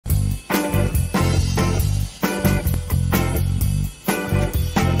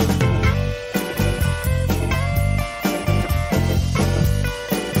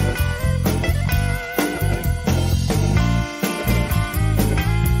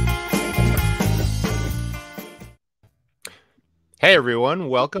Hey everyone,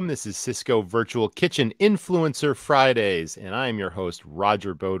 welcome. This is Cisco Virtual Kitchen Influencer Fridays, and I am your host,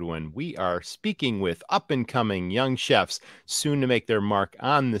 Roger Bodwin. We are speaking with up-and-coming young chefs soon to make their mark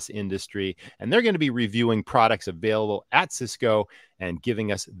on this industry, and they're going to be reviewing products available at Cisco and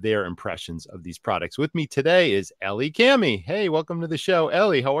giving us their impressions of these products. With me today is Ellie Cami. Hey, welcome to the show.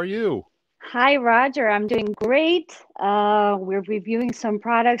 Ellie, how are you? Hi, Roger. I'm doing great. We're reviewing some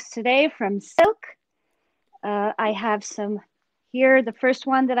products today from Silk. I have some here. The first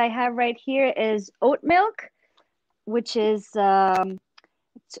one that I have right here is oat milk, which is Silk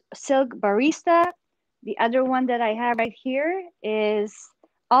Barista. The other one that I have right here is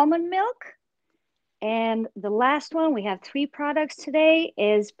almond milk. And the last one, we have three products today,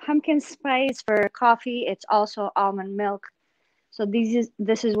 is pumpkin spice for coffee. It's also almond milk. So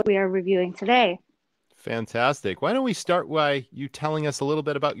this is what we are reviewing today. Fantastic. Why don't we start by you telling us a little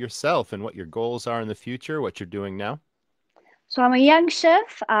bit about yourself and what your goals are in the future, what you're doing now? So I'm a young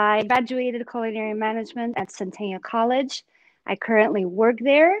chef. I graduated culinary management at Centennial College. I currently work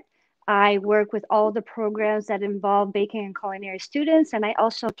there. I work with all the programs that involve baking and culinary students, and I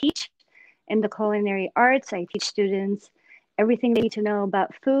also teach in the culinary arts. I teach students everything they need to know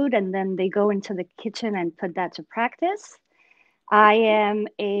about food, and then they go into the kitchen and put that to practice. I am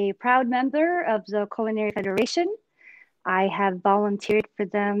a proud member of the Culinary Federation. I have volunteered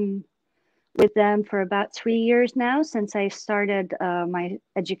with them for about 3 years now since I started my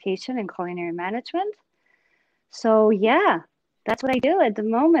education in culinary management. So, yeah, that's what I do at the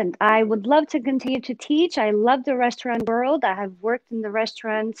moment. I would love to continue to teach. I love the restaurant world. I have worked in the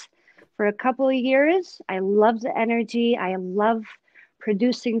restaurants for a couple of years. I love the energy. I love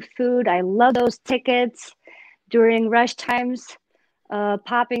producing food. I love those tickets during rush times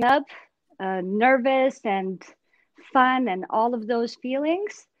popping up, nervous and fun and all of those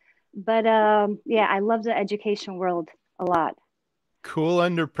feelings. But yeah, I love the education world a lot. Cool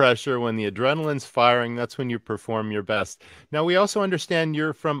under pressure when the adrenaline's firing. That's when you perform your best. Now, we also understand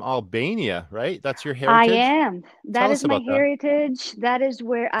you're from Albania, right? That's your I heritage. am. That Tell is us my about that. heritage. That is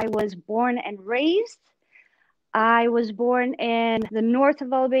where I was born and raised. I was born in the north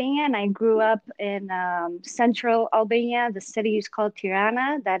of Albania and I grew up in central Albania. The city is called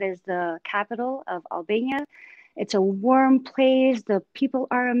Tirana. That is the capital of Albania. It's a warm place. The people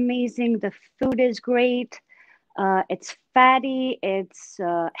are amazing. The food is great. It's fatty, it's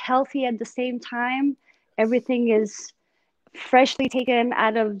healthy at the same time. Everything is freshly taken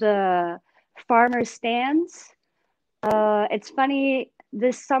out of the farmer stands. It's funny,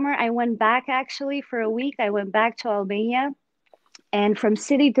 this summer I went back actually for a week. I went back to Albania. And from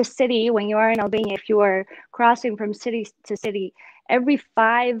city to city, when you are in Albania, if you are crossing from city to city, every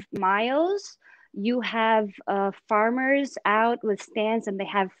 5 miles, you have farmers out with stands and they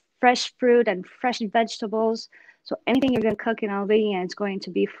have fresh fruit and fresh vegetables. So anything you're going to cook in Albania is going to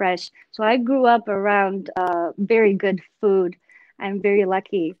be fresh. So I grew up around very good food. I'm very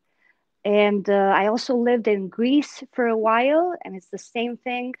lucky. And I also lived in Greece for a while, and it's the same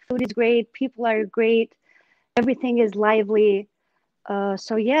thing. Food is great, people are great, everything is lively.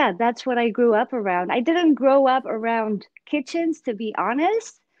 So yeah, that's what I grew up around. I didn't grow up around kitchens, to be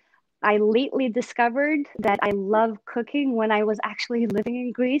honest. I lately discovered that I love cooking when I was actually living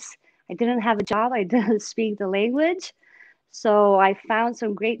in Greece. I didn't have a job, I didn't speak the language. So I found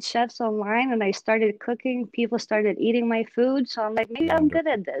some great chefs online and I started cooking. People started eating my food. So I'm like, maybe I'm good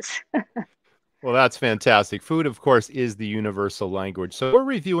Wonderful. at this. Well, that's fantastic. Food, of course, is the universal language. So we're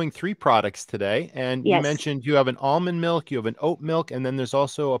reviewing three products today. And you Yes, mentioned you have an almond milk, you have an oat milk, and then there's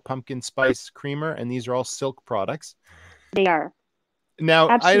also a pumpkin spice creamer. And these are all Silk products. they are. Now,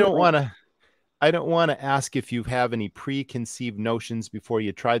 Absolutely. I don't want to ask if you have any preconceived notions before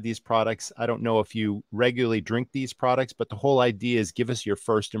you tried these products. I don't know if you regularly drink these products, but the whole idea is give us your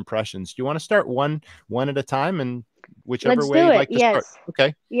first impressions. Do you want to start one at a time and whichever Let's way do you'd it. like to start? Yes.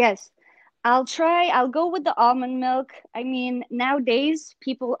 Okay. Yes. I'll go with the almond milk. I mean, nowadays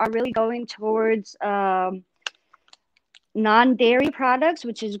people are really going towards non-dairy products,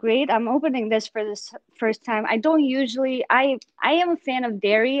 which is great. I'm opening this for this first time. I don't usually I am a fan of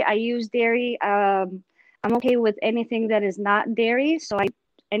dairy. I use dairy. I'm okay with anything that is not dairy. So I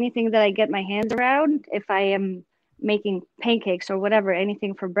anything that I get my hands around, if I am making pancakes or whatever,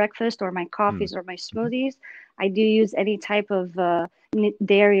 anything for breakfast or my Hmm. coffees or my Mhm. smoothies, I do use any type of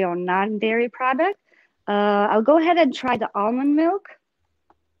dairy or non-dairy product. I'll go ahead and try the almond milk.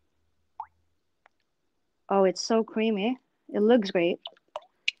 Oh, it's so creamy. It looks great.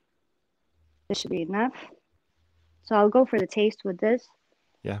 This should be enough. So I'll go for the taste with this.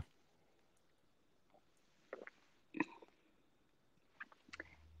 Yeah.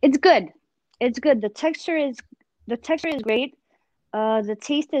 It's good. It's good. The texture is great. The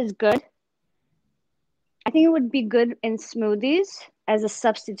taste is good. I think it would be good in smoothies as a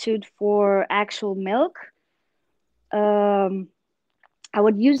substitute for actual milk. Um, I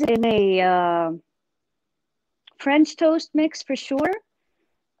would use it in a French toast mix for sure.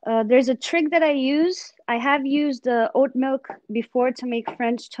 There's a trick that I use. I have used oat milk before to make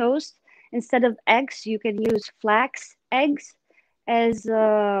French toast. Instead of eggs, you can use flax eggs, as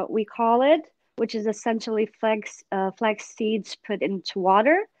we call it, which is essentially flax seeds put into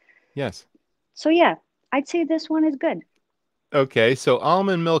water. Yes. So yeah, I'd say this one is good. Okay, so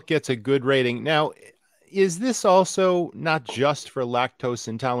almond milk gets a good rating. Now, is this also not just for lactose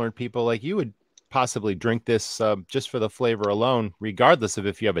intolerant people? Like you would possibly drink this just for the flavor alone, regardless of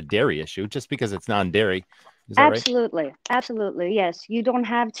if you have a dairy issue, just because it's non-dairy. Is that right? Absolutely, absolutely. Yes, you don't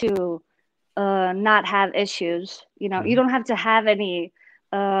have to not have issues. You Mhm. don't have to have any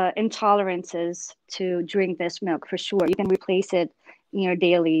intolerances to drink this milk for sure. You can replace it in your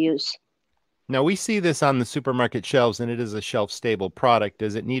daily use. Now, we see this on the supermarket shelves, and it is a shelf-stable product.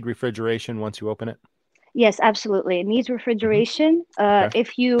 Does it need refrigeration once you open it? Yes, absolutely. It needs Mhm. refrigeration. Okay.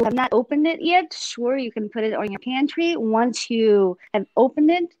 If you have not opened it yet, sure, you can put it on your pantry. Once you have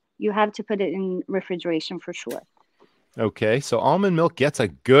opened it, you have to put it in refrigeration for sure. Okay, so almond milk gets a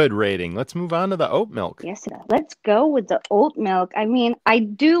good rating. Let's move on to the oat milk. Yes, let's go with the oat milk. I mean, I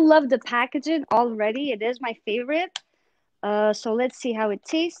do love the packaging already. It is my favorite. So let's see how it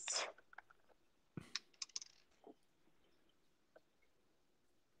tastes.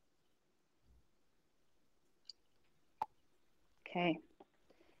 Okay.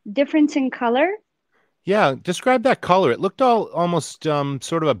 Difference in color. Yeah, describe that color. It looked all almost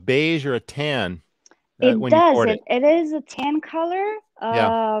sort of a beige or a tan It when you does. poured it. It is a tan color.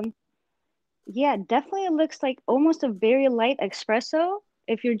 Yeah, Yeah, definitely it looks like almost a very light espresso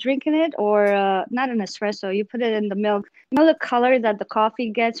if you're drinking it, or not an espresso. You put it in the milk. You know the color that the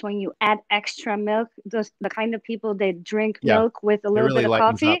coffee gets when you add extra milk? The kind of people that drink yeah, milk with a it little bit really of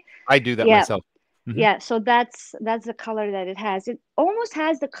lightens up. coffee. I do that Yeah, myself. Hmm. yeah. So that's the color that it has. It almost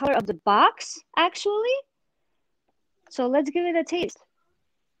has the color of the box, actually. So let's give it a taste.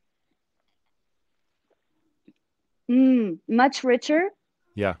 Much richer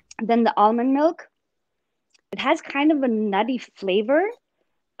Yeah. than the almond milk. It has kind of a nutty flavor.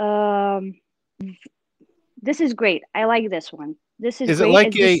 Um, this is great. I like this one. This is Is it great.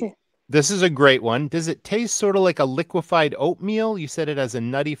 like Is this? this is a great one. Does it taste sort of like a liquefied oatmeal? You said it has a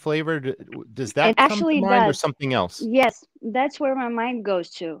nutty flavor. Does It that come to actually mind or does. something else? Yes, that's where my mind goes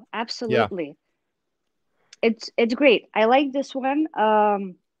to. Yeah. Absolutely. It's great. I like this one.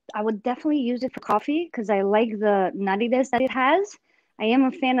 I would definitely use it for coffee because I like the nuttiness that it has. I am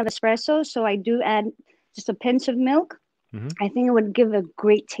a fan of espresso, so I do add just a pinch of milk. Hmm. I think it would give a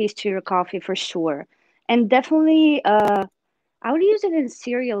great taste to your coffee for sure. And definitely, I would use it in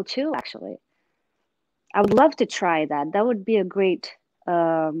cereal too, actually. I would love to try that. That would be a great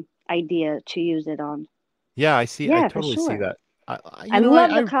idea to use it on. Yeah, I see. I Yeah, for totally see sure. that. I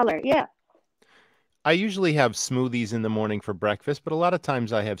love the color. Yeah. I usually have smoothies in the morning for breakfast, but a lot of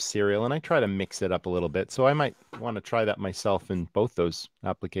times I have cereal and I try to mix it up a little bit. So I might want to try that myself in both those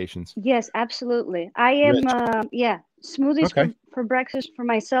applications. Yes, absolutely. I am, Rich. yeah, smoothies Okay. for breakfast for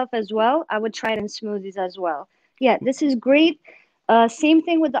myself as well. I would try it in smoothies as well. Yeah, this is great. Same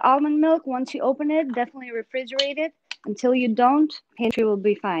thing with the almond milk. Once you open it, definitely refrigerate it. Until you don't, pantry will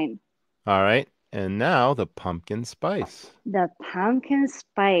be fine. All right. And now the pumpkin spice. The pumpkin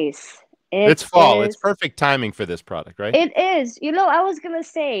spice. It's It fall. It's is. perfect timing for this product, right? It is. I was gonna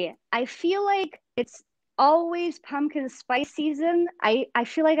say, I feel like it's always pumpkin spice season. I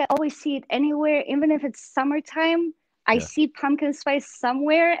feel like I always see it anywhere, even if it's summertime. I Yeah. see pumpkin spice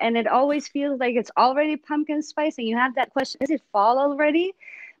somewhere, and it always feels like it's already pumpkin spice. And you have that question, is it fall already?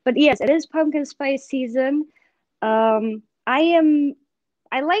 But yes, it is pumpkin spice season. I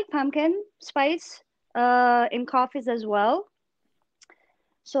like pumpkin spice in coffees as well.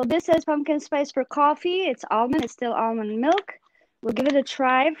 So this says pumpkin spice for coffee. It's almond. It's still almond milk. We'll give it a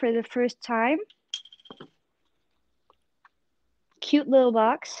try for the first time. Cute little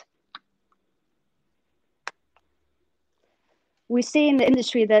box. We say in the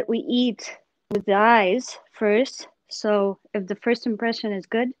industry that we eat with the eyes first. So if the first impression is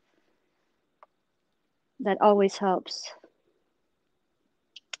good, that always helps.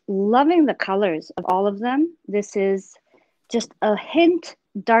 Loving the colors of all of them. This is just a hint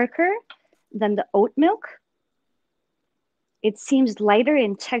darker than the oat milk. It seems lighter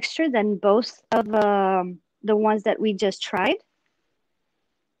in texture than both of the ones that we just tried.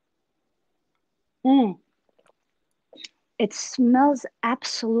 Mm. It smells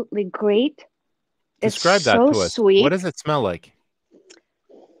absolutely great. It's Describe that so to us. What sweet. does it smell like?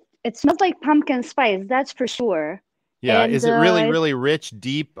 It smells like pumpkin spice, that's for sure. Yeah. And Is it really, really rich,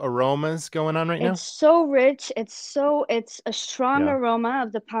 deep aromas going on right now? it's so rich. It's a strong Yeah. aroma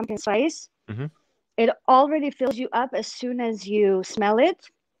of the pumpkin spice. Hmm. It already fills you up as soon as you smell it.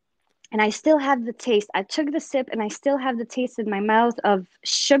 And I still have the taste. I took the sip and I still have the taste in my mouth of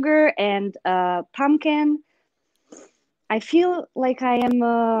sugar and pumpkin. I feel like I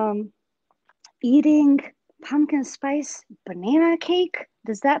am eating pumpkin spice banana cake.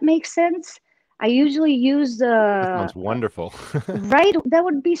 Does that make sense? I usually use That the sounds wonderful. right. That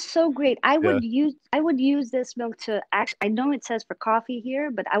would be so great. Yeah. I would use this milk to actually. I know it says for coffee here,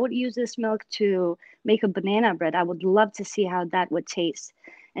 but I would use this milk to make a banana bread. I would love to see how that would taste,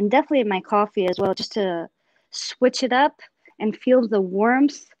 and definitely in my coffee as well, just to switch it up and feel the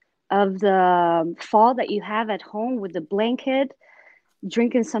warmth of the fall that you have at home with the blanket,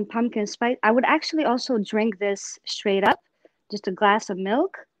 drinking some pumpkin spice. I would actually also drink this straight up, just a glass of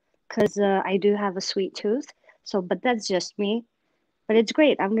milk, because I do have a sweet tooth. So, but that's just me. But it's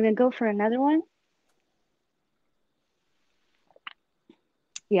great. I'm gonna go for another one.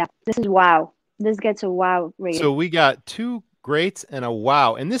 Yeah, this is wow. This gets a wow So rating. we got two greats and a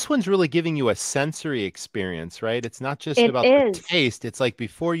wow. And this one's really giving you a sensory experience, right? It's not just It about the is. taste. It's like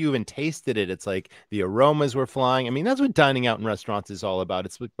before you even tasted it, it's like the aromas were flying. I mean, that's what dining out in restaurants is all about.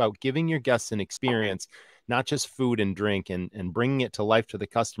 It's about giving your guests an experience, not just food and drink and bringing it to life to the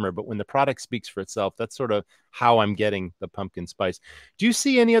customer. But when the product speaks for itself, that's sort of how I'm getting the pumpkin spice. Do you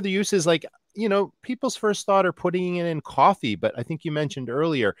see any other uses? Like, people's first thought are putting it in coffee, but I think you mentioned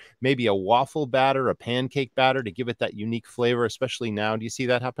earlier maybe a waffle batter, a pancake batter to give it that unique flavor, especially now. Do you see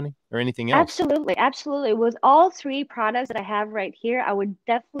that happening or anything else? Absolutely, absolutely. With all three products that I have right here, I would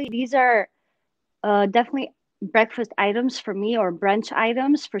definitely, these are definitely breakfast items for me or brunch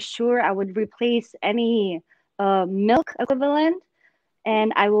items for sure. I would replace any milk equivalent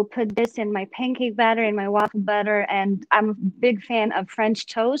and I will put this in my pancake batter and my waffle batter. And I'm a big fan of French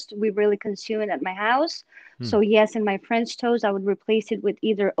toast. We really consume it at my house. Hmm. So yes, in my French toast, I would replace it with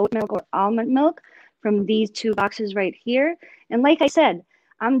either oat milk or almond milk from these two boxes right here. And like I said,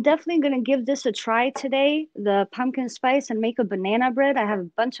 I'm definitely going to give this a try today, the pumpkin spice, and make a banana bread. I have a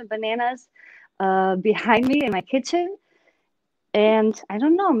bunch of bananas behind me in my kitchen. And I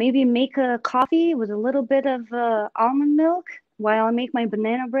don't know, maybe make a coffee with a little bit of almond milk while I make my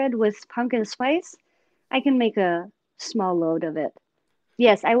banana bread with pumpkin spice. I can make a small load of it.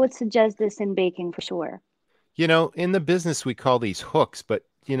 Yes, I would suggest this in baking for sure. In the business, we call these hooks, but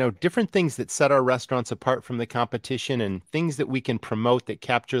different things that set our restaurants apart from the competition and things that we can promote that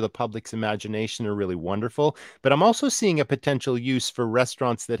capture the public's imagination are really wonderful. But I'm also seeing a potential use for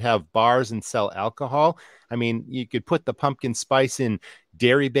restaurants that have bars and sell alcohol. I mean, you could put the pumpkin spice in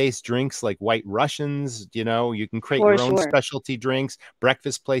dairy-based drinks like White Russians. You can create For your own sure. specialty drinks.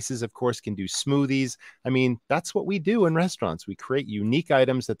 Breakfast places, of course, can do smoothies. I mean, that's what we do in restaurants. We create unique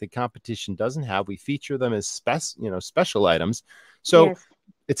items that the competition doesn't have. We feature them as special items. So Yes.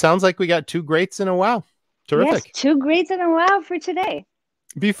 it sounds like we got two greats and a wow. Yes, Terrific. two greats and a wow for today.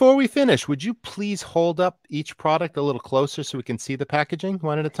 Before we finish, would you please hold up each product a little closer so we can see the packaging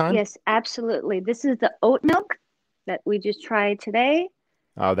one at a time? Yes, absolutely. This is the oat milk that we just tried today.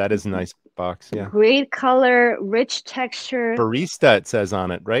 Oh, that is a nice box. Yeah. Great color, rich texture. Barista, it says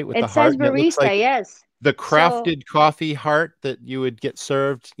on it, right? With the It says heart. And it looks barista, like yes. the So crafted coffee heart that you would get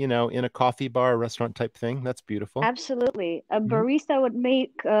served, in a coffee bar, restaurant type thing. That's beautiful. absolutely. A Mhm. barista would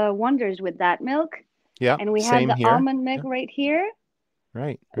make wonders with that milk. Yeah. And we have Same the here. almond milk Yeah. right here.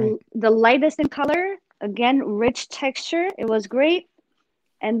 Right. Right. The lightest in color, again, rich texture. It was great.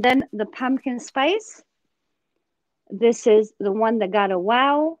 And then the pumpkin spice. This is the one that got a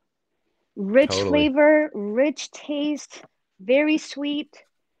wow. Rich Totally. flavor, rich taste, very sweet.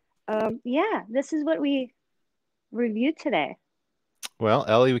 Yeah, this is what we reviewed today. Well,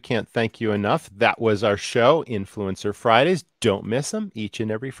 Ellie, we can't thank you enough. That was our show, Influencer Fridays. Don't miss them each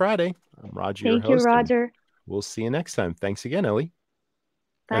and every Friday. I'm Roger, your Thank you, host, and Roger. we'll see you next time. Thanks again, Ellie.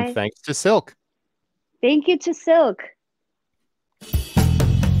 And Bye. thanks to Silk. Thank you to Silk.